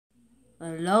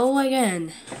Hello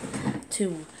again.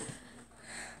 To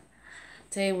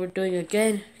Today we're doing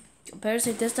again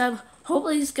comparison. This time,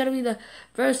 hopefully it's gonna be the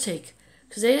first take,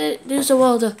 cause they didn't do so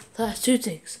well the last two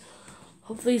takes.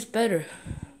 Hopefully it's better.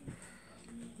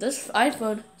 This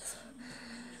iPhone,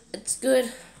 it's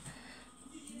good.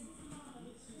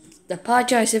 I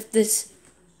apologize if this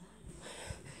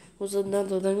was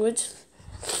another language.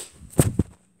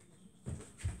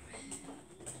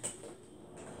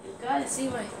 You gotta see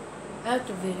my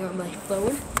active video on my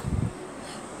phone.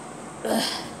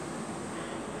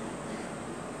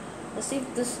 Let's see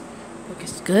if this book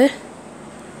is good.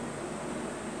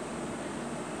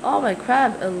 Oh my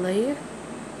crap, a layer.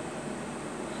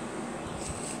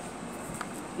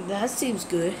 That seems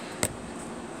good.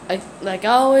 Like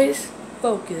always,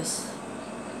 focus.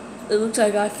 It looks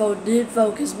like iPhone did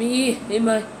focus me in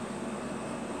my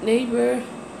neighbor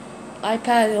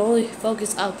iPad only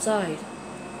focus outside.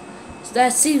 So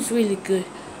that seems really good.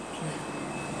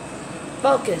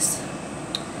 Focus.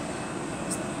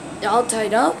 All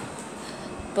tied up.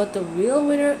 But the real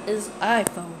winner is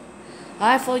iPhone.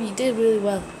 iPhone, you did really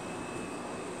well.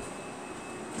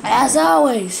 As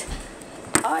always,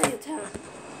 audio time.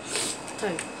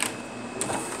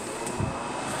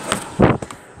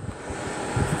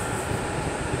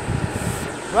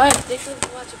 Right, thanks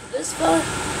for watching for this far.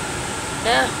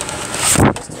 Now,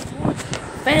 let's do more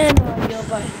fan audio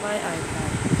by my iPad.